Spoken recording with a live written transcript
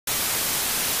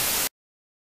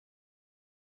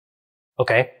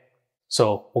Okay,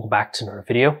 so we'll go back to another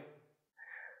video.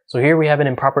 So here we have an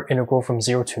improper integral from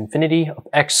 0 to infinity of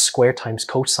x squared times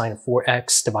cosine of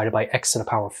 4x divided by x to the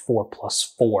power of 4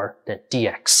 plus 4, then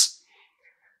dx.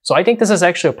 So I think this is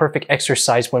actually a perfect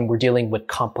exercise when we're dealing with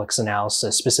complex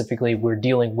analysis. Specifically, we're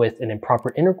dealing with an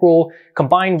improper integral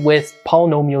combined with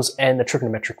polynomials and the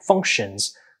trigonometric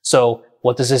functions. So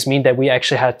what does this mean? That we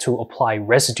actually had to apply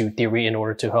residue theory in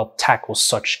order to help tackle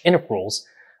such integrals.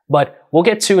 But we'll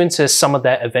get into some of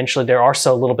that eventually. There are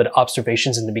still a little bit of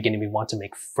observations in the beginning we want to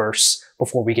make first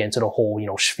before we get into the whole,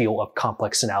 spiel of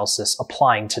complex analysis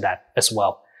applying to that as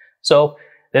well. So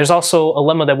there's also a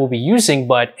lemma that we'll be using,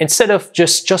 but instead of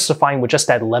just justifying with just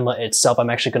that lemma itself, I'm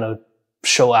actually going to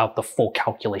show out the full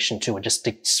calculation too, and just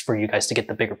for you guys to get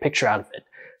the bigger picture out of it.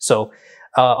 So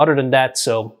other than that,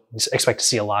 so expect to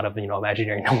see a lot of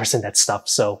imaginary numbers in that stuff.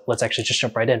 So let's actually just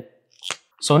jump right in.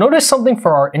 So notice something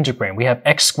for our integrand. We have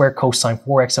x squared cosine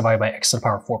 4x divided by x to the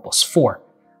power of 4 plus 4.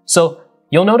 So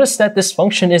you'll notice that this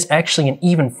function is actually an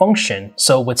even function.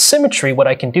 So with symmetry, what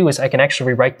I can do is I can actually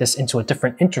rewrite this into a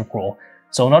different integral.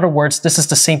 So in other words, this is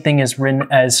the same thing as written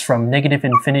as from negative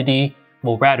infinity.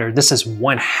 Well, rather, this is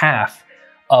 1/2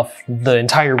 of the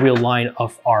entire real line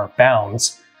of our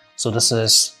bounds. So this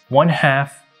is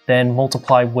 1/2, then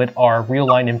multiplied with our real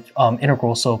line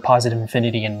integral, so positive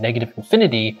infinity and negative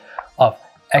infinity of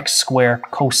x squared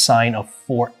cosine of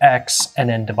 4x, and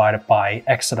then divided by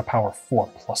x to the power of 4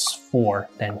 plus 4,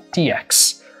 then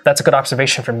dx. That's a good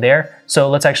observation from there. So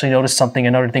let's actually notice something.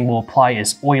 Another thing we'll apply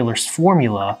is Euler's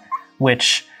formula,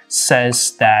 which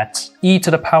says that e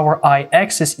to the power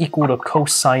ix is equal to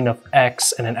cosine of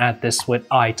x, and then add this with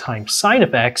I times sine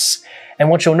of x. And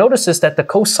what you'll notice is that the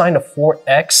cosine of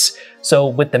 4x, so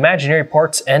with the imaginary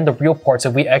parts and the real parts,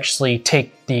 if we actually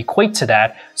take the equate to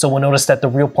that, so we'll notice that the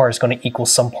real part is going to equal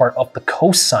some part of the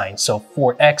cosine. So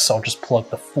 4x, I'll just plug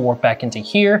the 4 back into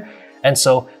here. And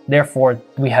so therefore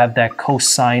we have that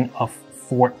cosine of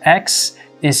 4x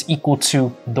is equal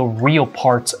to the real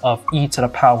part of e to the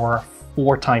power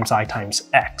 4 times I times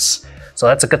x. So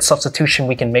that's a good substitution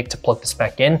we can make to plug this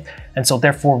back in. And so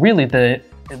therefore really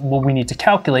what we need to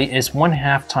calculate is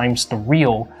 1/2 times the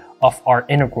real of our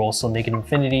integral. So negative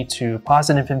infinity to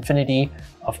positive infinity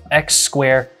of x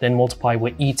squared, then multiply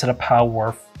with e to the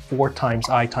power 4 times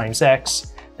I times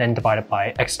x, then divided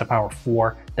by x to the power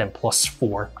 4, then plus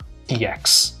 4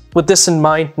 dx. With this in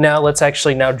mind, now let's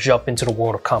actually jump into the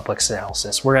world of complex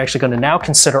analysis. We're actually going to now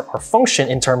consider our function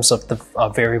in terms of the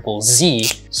variable z.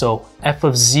 So f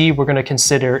of z we're going to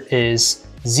consider is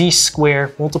z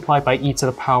squared multiplied by e to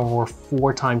the power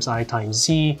 4 times I times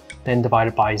z, then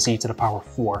divided by z to the power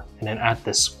 4, and then add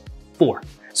this 4.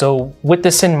 So with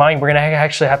this in mind, we're going to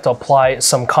actually have to apply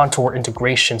some contour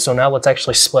integration. So now let's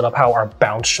actually split up how our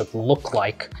bounds should look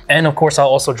like. And of course,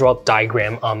 I'll also draw a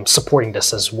diagram supporting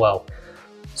this as well.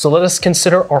 So let us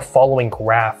consider our following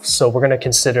graph. So we're going to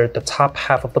consider the top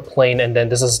half of the plane, and then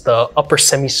this is the upper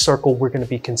semicircle we're going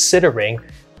to be considering.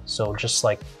 So just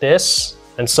like this.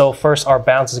 And so first our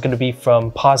bounds is going to be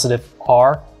from positive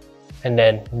r and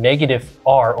then negative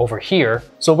r over here.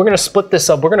 So we're going to split this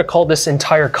up. We're going to call this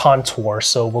entire contour.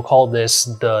 So we'll call this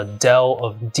the del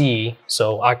of d.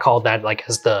 So I call that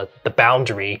as the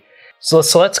boundary. So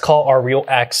let's call our real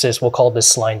axis, we'll call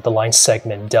this line the line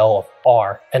segment del of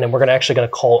r. And then we're actually going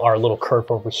to call our little curve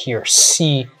over here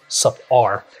c sub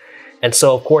r. And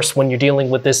so of course, when you're dealing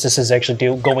with this is actually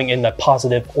going in a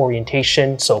positive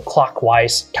orientation. So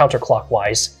clockwise,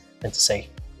 counterclockwise, and to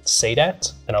say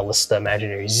that, and I'll list the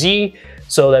imaginary z.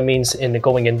 So that means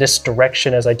going in this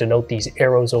direction as I denote these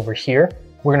arrows over here.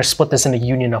 We're going to split this in the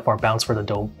union of our bounds for the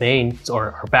domain, or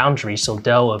our boundary. So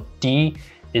del of d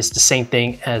is the same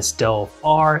thing as del of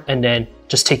r, and then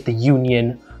just take the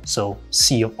union, so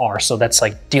c of r. So that's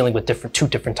like dealing with two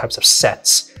different types of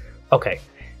sets. Okay,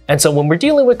 and so when we're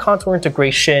dealing with contour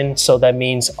integration, so that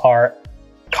means our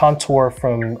contour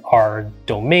from our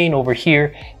domain over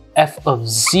here, f of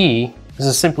z, this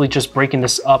is simply just breaking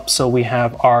this up. So we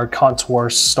have our contour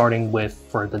starting with,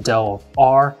 for the del of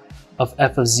r, of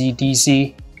f of z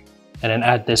dz, and then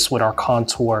add this with our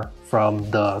contour from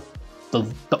the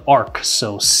arc,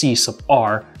 so c sub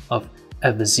r of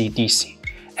f of z dc.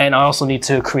 And I also need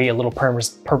to create a little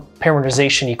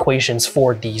parameterization equations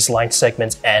for these line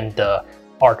segments and the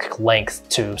arc length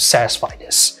to satisfy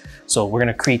this. So we're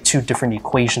going to create two different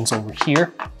equations over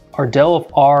here. Our del of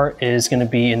r is going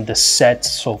to be in the set,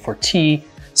 so for t,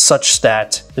 such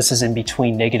that this is in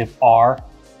between negative r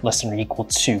less than or equal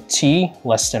to t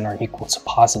less than or equal to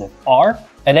positive r.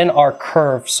 And then our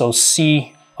curve, so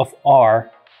c of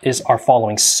r, is our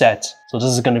following set. So this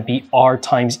is going to be r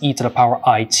times e to the power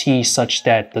it, such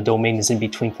that the domain is in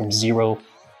between from 0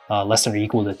 less than or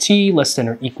equal to t, less than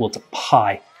or equal to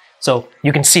pi. So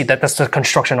you can see that that's the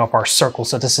construction of our circle.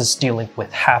 So this is dealing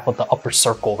with half of the upper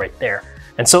circle right there.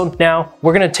 And so now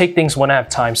we're going to take things one at a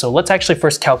time. So let's actually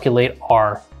first calculate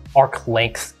our arc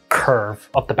length curve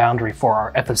of the boundary for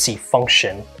our f of z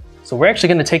function. So we're actually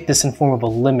going to take this in form of a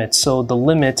limit. So the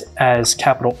limit as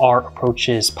capital R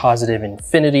approaches positive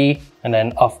infinity, and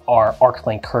then of our arc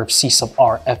length curve c sub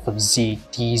r f of z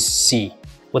dz.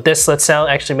 With this, let's now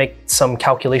actually make some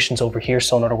calculations over here.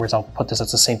 So in other words, I'll put this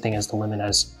as the same thing as the limit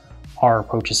as r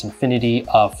approaches infinity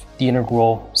of the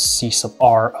integral c sub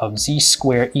r of z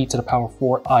squared e to the power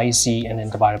 4 iz, and then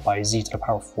divided by z to the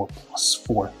power 4 plus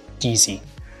 4 dz.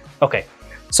 Okay,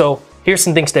 so here's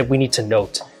some things that we need to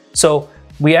note. So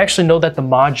we actually know that the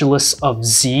modulus of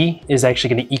z is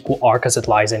actually going to equal r because it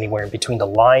lies anywhere in between the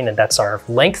line, and that's our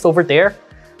length over there.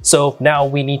 So now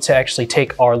we need to actually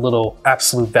take our little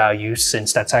absolute value,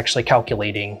 since that's actually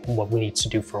calculating what we need to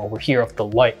do for over here of the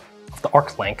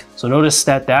arc length. So notice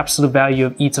that the absolute value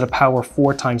of e to the power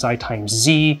 4 times I times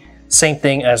z, same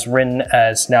thing as written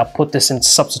as, now put this in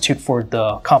substitute for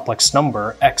the complex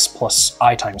number x plus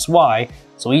I times y.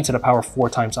 So e to the power 4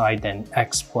 times I, then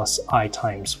x plus I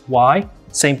times y.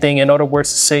 Same thing, in other words,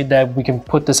 to say that we can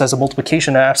put this as a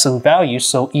multiplication of absolute value.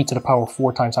 So e to the power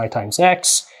 4 times I times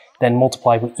x, then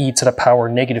multiply with e to the power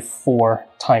negative 4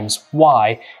 times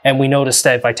y. And we notice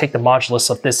that if I take the modulus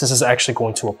of this, this is actually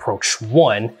going to approach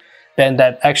 1. Then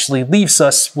that actually leaves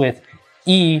us with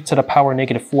e to the power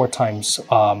negative 4 times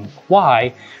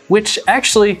y, which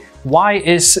actually y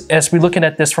is, as we're looking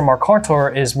at this from our contour,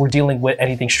 is we're dealing with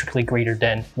anything strictly greater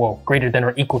than, well, greater than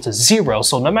or equal to 0.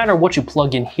 So no matter what you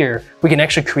plug in here, we can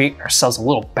actually create ourselves a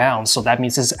little bound. So that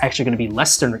means this is actually going to be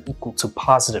less than or equal to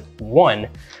positive 1.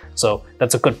 So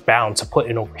that's a good bound to put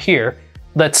in over here.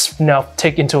 Let's now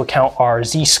take into account our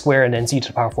z squared and then z to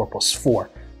the power 4 plus 4.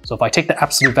 So if I take the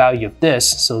absolute value of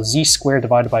this, so z squared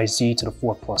divided by z to the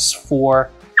 4 plus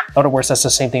 4. In other words, that's the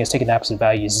same thing as taking the absolute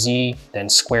value z, then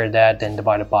square that, then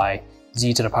divided by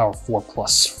z to the power 4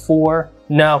 plus 4.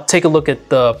 Now take a look at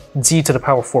the z to the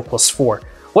power 4 plus 4.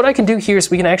 What I can do here is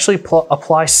we can actually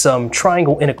apply some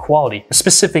triangle inequality,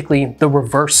 specifically the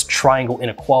reverse triangle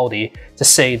inequality, to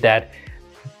say that,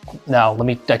 now let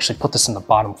me actually put this in the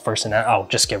bottom first and I'll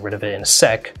just get rid of it in a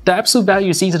sec. The absolute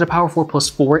value z to the power 4 plus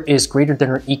 4 is greater than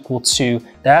or equal to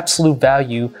the absolute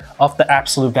value of the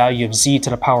absolute value of z to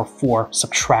the power 4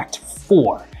 subtract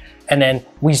 4. And then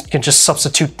we can just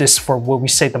substitute this for where we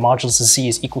say the modulus of z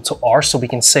is equal to r. So we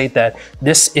can say that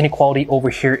this inequality over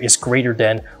here is greater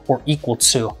than or equal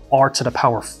to r to the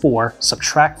power 4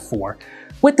 subtract 4.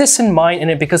 With this in mind, and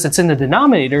then because it's in the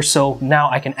denominator, so now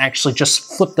I can actually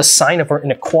just flip the sign of our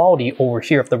inequality over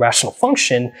here of the rational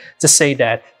function to say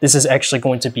that this is actually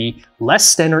going to be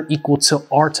less than or equal to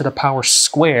r to the power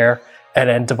square, and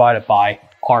then divided by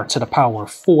r to the power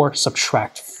 4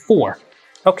 subtract 4.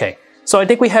 Okay, so I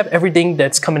think we have everything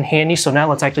that's come in handy. So now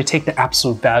let's actually take the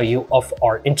absolute value of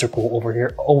our integral over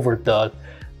here over the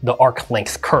arc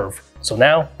length curve. So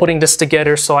now putting this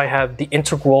together, so I have the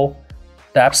integral,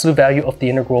 the absolute value of the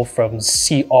integral from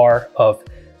CR of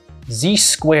z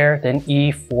squared, then e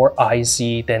for iz,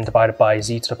 then divided by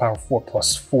z to the power 4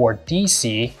 plus 4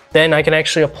 dz. Then I can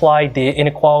actually apply the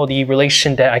inequality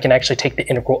relation that I can actually take the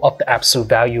integral of the absolute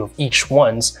value of each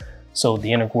ones. So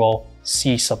the integral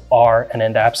c sub r, and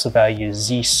then the absolute value is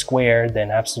z squared,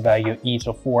 then absolute value e to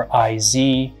the 4 iz,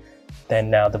 then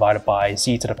now divided by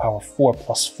z to the power 4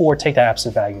 plus 4, take the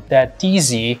absolute value of that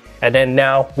dz, and then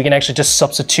now we can actually just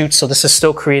substitute. So this is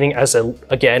still creating as a,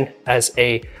 again, as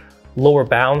a lower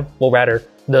bound, well rather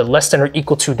the less than or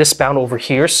equal to this bound over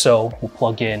here. So we'll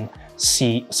plug in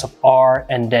c sub r,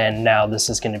 and then now this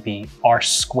is going to be r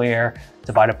squared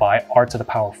divided by r to the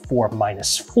power 4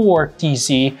 minus 4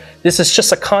 dz. This is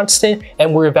just a constant,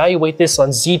 and we'll evaluate this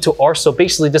on z to r. So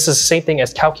basically this is the same thing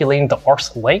as calculating the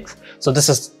arc length. So this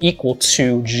is equal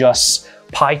to just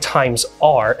pi times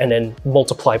r and then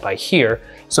multiply by here.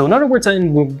 So in other words,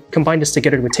 then we'll combine this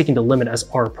together with taking the limit as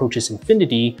r approaches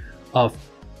infinity of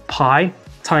pi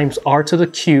times r to the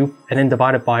cube and then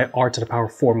divided by r to the power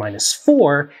 4 minus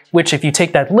 4, which if you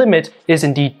take that limit is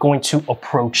indeed going to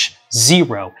approach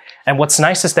 0. And what's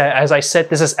nice is that, as I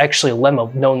said, this is actually a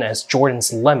lemma known as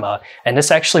Jordan's lemma. And this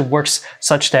actually works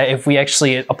such that if we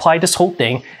actually apply this whole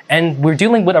thing, and we're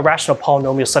dealing with a rational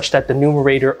polynomial such that the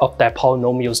numerator of that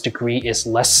polynomial's degree is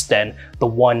less than the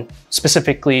 1.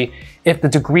 Specifically, if the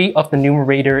degree of the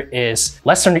numerator is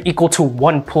less than or equal to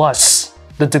 1 plus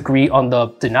the degree on the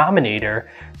denominator,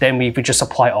 then we would just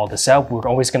apply all this out. We're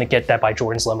always going to get that by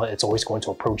Jordan's lemma. It's always going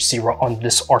to approach 0 on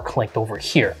this arc length over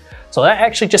here. So that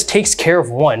actually just takes care of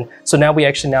 1. So now we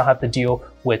actually now have to deal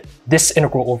with this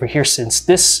integral over here since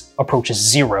this approaches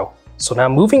 0. So now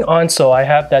moving on, so I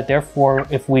have that, therefore,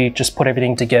 if we just put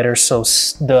everything together, so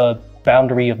the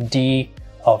boundary of d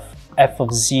of f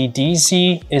of z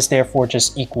dz is therefore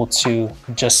just equal to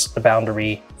just the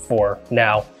boundary for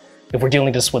now. If we're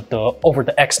dealing this with the over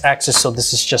the x-axis, so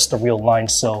this is just the real line,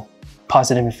 so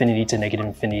positive infinity to negative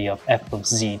infinity of f of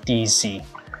z dz.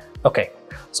 Okay,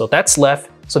 so that's left.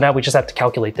 So now we just have to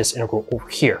calculate this integral over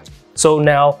here. So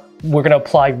now we're going to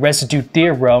apply residue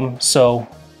theorem. So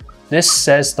this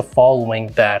says the following,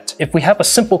 that if we have a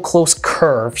simple closed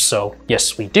curve, so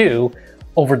yes we do,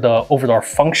 over our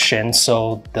function,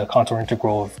 so the contour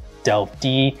integral of del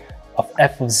d of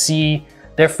f of z,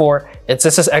 therefore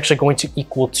this is actually going to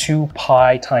equal 2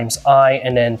 pi times I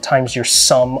and then times your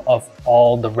sum of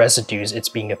all the residues it's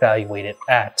being evaluated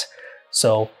at.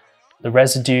 So the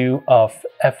residue of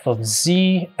f of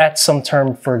z at some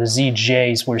term for the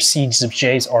zj's, where c's of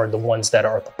j's are the ones that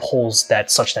are the poles that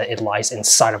such that it lies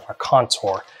inside of our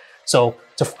contour. So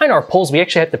to find our poles, we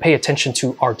actually have to pay attention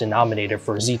to our denominator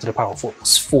for z to the power 4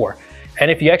 plus 4. And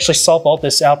if you actually solve all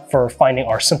this out for finding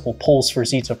our simple poles for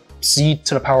z to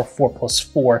the power 4 plus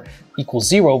 4 equals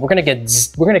 0, we're gonna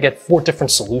get 4 different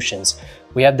solutions.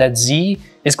 We have that z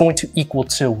is going to equal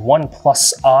to 1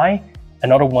 plus I,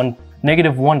 another one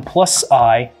negative 1 plus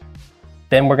I,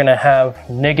 then we're gonna have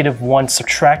negative 1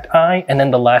 subtract I, and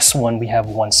then the last one we have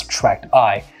 1 subtract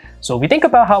I. So if we think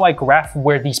about how I graph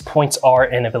where these points are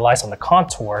and if it lies on the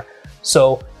contour,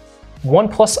 so 1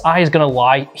 plus I is gonna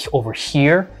lie over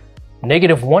here,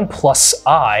 negative 1 plus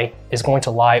I is going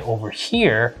to lie over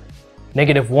here,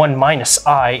 negative 1 minus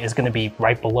I is gonna be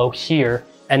right below here,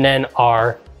 and then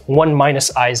our 1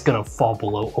 minus I is gonna fall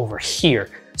below over here.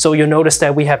 So you'll notice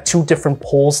that we have 2 different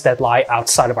poles that lie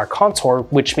outside of our contour,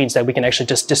 which means that we can actually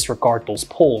just disregard those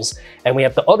poles. And we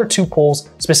have the other 2 poles,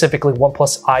 specifically 1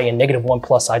 plus I and negative 1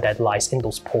 plus I, that lies in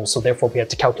those poles. So therefore we have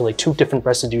to calculate 2 different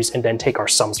residues and then take our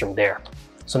sums from there.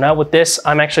 So now with this,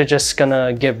 I'm actually just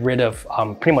gonna get rid of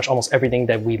pretty much almost everything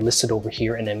that we listed over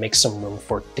here and then make some room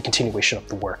for the continuation of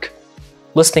the work.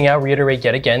 Listing out, reiterate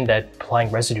yet again that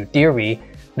applying residue theory,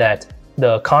 that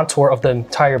the contour of the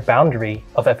entire boundary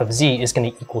of f of z is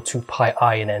going to equal 2 pi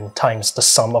I and then times the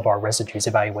sum of our residues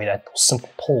evaluated at those simple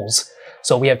poles.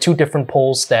 So we have 2 different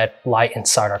poles that lie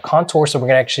inside our contour, so we're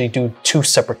going to actually do 2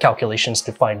 separate calculations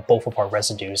to find both of our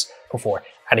residues before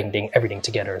adding everything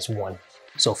together as one.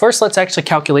 So first, let's actually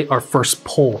calculate our first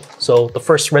pole. So the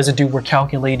first residue we're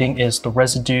calculating is the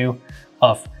residue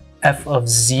of f of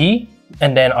z,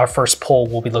 and then our first pole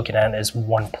we'll be looking at is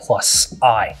 1 plus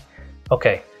I.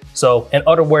 Okay. So in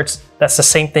other words, that's the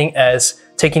same thing as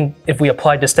taking, if we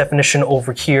apply this definition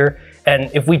over here,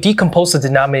 and if we decompose the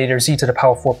denominator z to the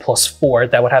power 4 plus 4,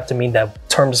 that would have to mean that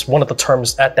one of the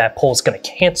terms at that pole is going to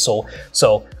cancel.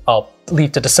 So I'll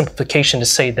leave to the simplification to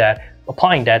say that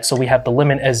applying that, so we have the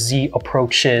limit as z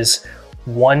approaches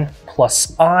 1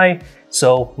 plus I.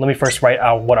 So let me first write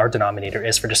out what our denominator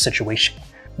is for this situation.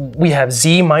 We have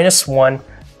z minus 1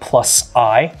 plus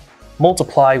I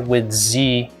multiply with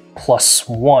z plus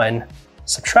 1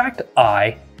 subtract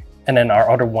I, and then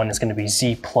our other one is going to be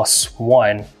z plus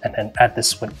 1, and then add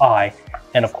this with I,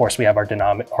 and of course we have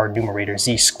our numerator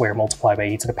z squared multiplied by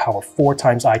e to the power 4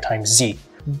 times I times z.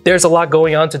 There's a lot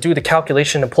going on to do the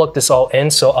calculation and plug this all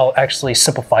in, so I'll actually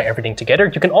simplify everything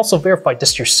together. You can also verify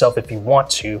this yourself if you want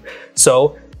to.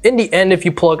 So in the end, if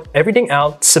you plug everything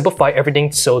out, simplify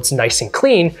everything so it's nice and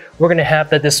clean, we're going to have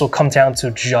that this will come down to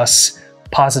just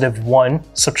positive 1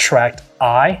 subtract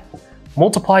I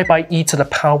multiplied by e to the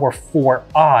power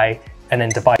 4I, and then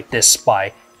divide this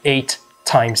by 8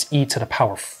 times e to the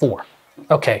power 4.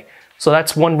 Okay, so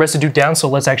that's one residue down, so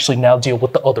let's actually now deal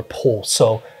with the other pole.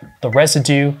 So the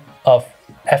residue of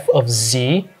f of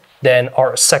z, then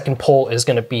our second pole is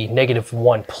going to be negative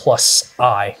 1 plus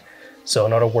I. So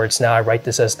in other words, now I write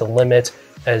this as the limit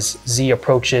as z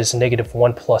approaches negative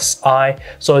 1 plus I.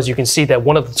 So as you can see that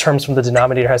one of the terms from the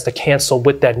denominator has to cancel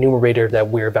with that numerator that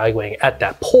we're evaluating at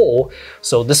that pole.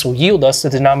 So this will yield us,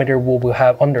 the denominator we'll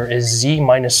have under is z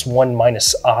minus 1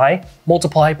 minus I,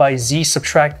 multiply by z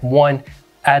subtract 1,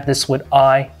 add this with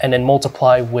I, and then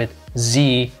multiply with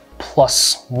z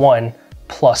plus 1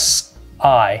 plus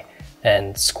I.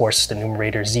 And of course the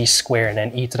numerator z squared and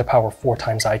then e to the power 4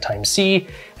 times I times z.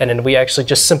 And then we actually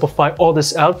just simplify all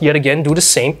this out, yet again do the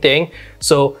same thing.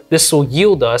 So this will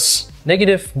yield us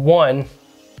negative 1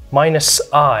 minus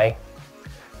I,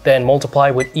 then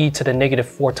multiply with e to the negative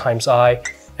 4 times I,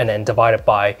 and then divide it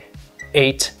by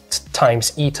 8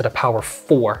 times e to the power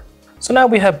 4. So now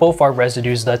we have both our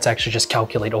residues. Let's actually just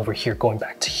calculate over here, going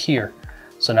back to here.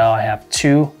 So now I have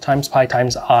 2 times pi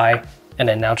times I, and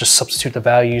then now just substitute the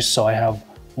values. So I have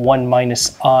 1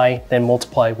 minus I, then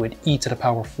multiply with e to the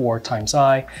power 4 times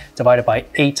I, divided by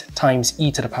 8 times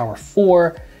e to the power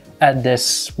 4. Add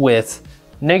this with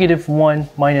negative 1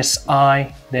 minus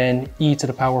I, then e to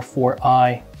the power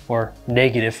 4i, or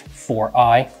negative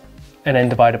 4i, and then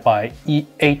divided by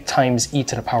 8 times e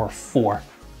to the power 4.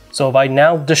 So if I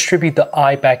now distribute the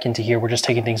I back into here, we're just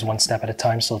taking things one step at a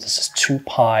time. So this is 2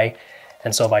 pi.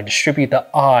 And so if I distribute the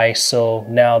I, so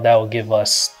now that will give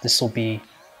us, this will be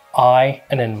I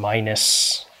and then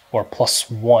minus or plus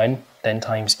 1, then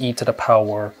times e to the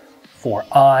power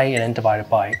 4i, and then divided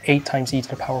by 8 times e to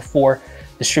the power 4.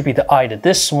 Distribute the I to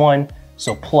this one,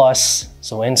 so plus,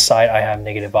 so inside I have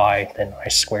negative I, then I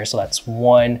square, so that's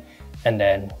 1. And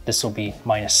then this will be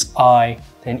minus I,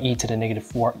 then e to the negative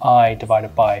 4i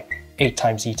divided by 8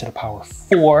 times e to the power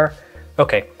 4.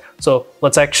 Okay, so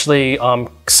let's actually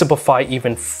simplify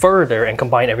even further and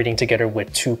combine everything together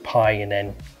with 2 pi, and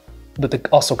then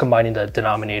also combining the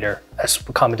denominator as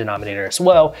common denominator as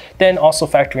well. Then also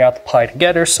factoring out the pi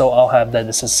together, so I'll have that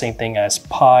this is the same thing as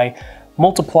pi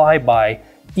multiplied by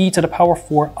e to the power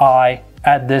 4i.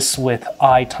 Add this with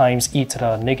I times e to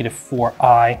the negative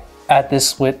 4i. Add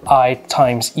this with I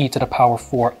times e to the power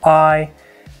 4i.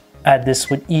 Add this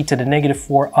with e to the negative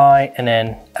 4i, and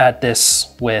then add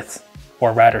this with,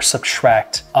 or rather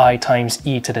subtract I times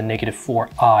e to the negative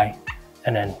 4i.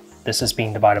 And then this is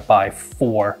being divided by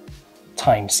 4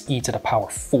 times e to the power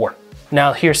 4.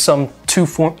 Now here's some two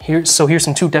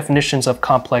definitions of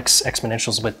complex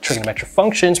exponentials with trigonometric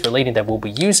functions relating that we'll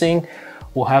be using.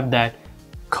 We'll have that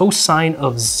cosine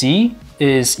of z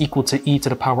is equal to e to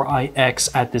the power ix,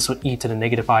 add this with e to the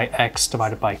negative ix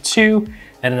divided by 2.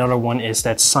 And another one is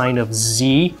that sine of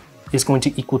z is going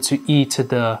to equal to e to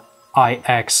the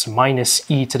ix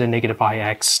minus e to the negative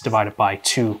ix divided by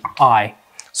 2i.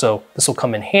 So this will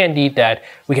come in handy that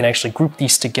we can actually group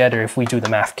these together if we do the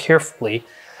math carefully.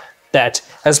 That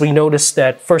as we notice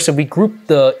that first if we group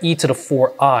the e to the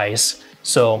 4i's,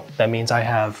 so that means I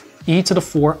have e to the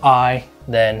 4i,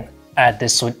 then add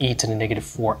this with e to the negative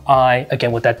 4i.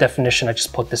 Again, with that definition, I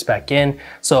just put this back in.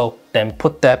 So then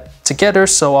put that together.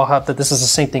 So I'll have that this is the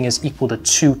same thing as equal to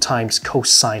 2 times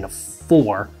cosine of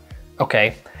 4.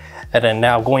 Okay. And then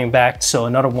now going back, so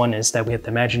another one is that we have the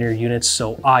imaginary units.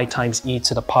 So I times e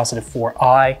to the positive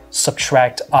 4i,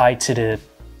 subtract I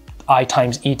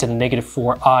times e to the negative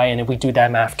 4i. And if we do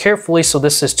that math carefully, so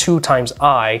this is 2 times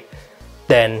I,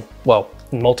 then, well,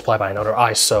 multiply by another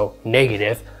I, so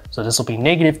negative. So this will be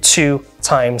negative 2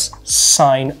 times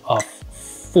sine of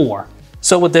 4.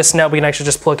 So with this now we can actually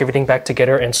just plug everything back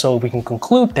together, and so we can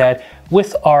conclude that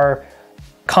with our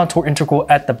contour integral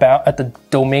at the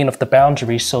domain of the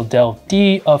boundary, so del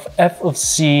d of f of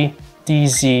z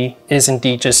dz is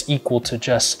indeed just equal to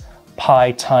just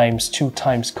pi times 2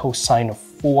 times cosine of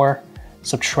 4,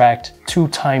 subtract 2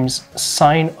 times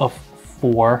sine of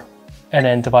 4, and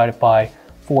then divided by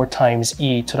 4 times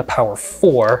e to the power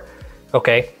 4.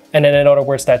 Okay. And then in other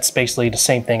words, that's basically the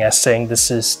same thing as saying this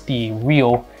is the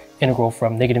real integral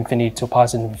from negative infinity to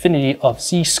positive infinity of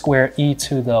z squared e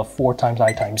to the 4 times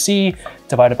I times z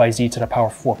divided by z to the power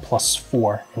 4 plus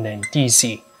 4 and then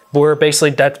dz. We're basically,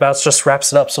 that about just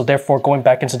wraps it up. So therefore going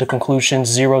back into the conclusion,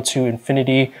 0 to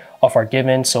infinity of our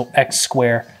given, so x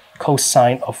squared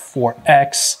cosine of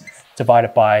 4x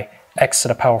divided by x to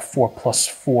the power 4 plus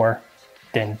 4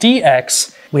 then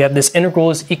dx, we have this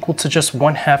integral is equal to just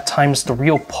 1/2 times the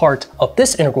real part of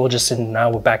this integral, just now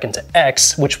we're back into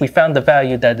x, which we found the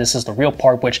value that this is the real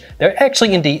part, which there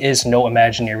actually indeed is no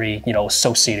imaginary,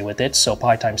 associated with it. So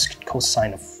pi times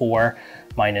cosine of 4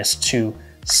 minus 2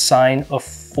 sine of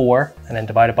 4, and then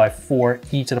divided by 4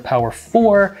 e to the power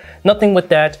 4. Nothing with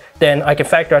that, then I can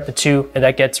factor out the 2 and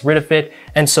that gets rid of it.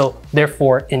 And so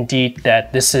therefore indeed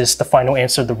that this is the final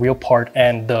answer, the real part,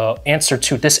 and the answer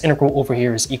to this integral over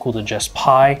here is equal to just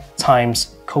pi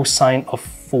times cosine of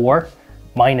 4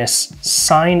 minus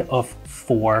sine of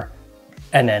 4,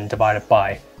 and then divided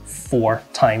by 4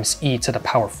 times e to the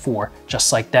power 4.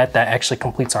 Just like that, that actually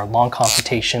completes our long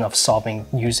computation of solving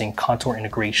using contour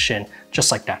integration,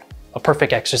 just like that. A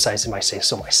perfect exercise if I say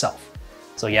so myself.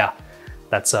 So yeah,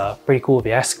 that's pretty cool if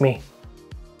you ask me.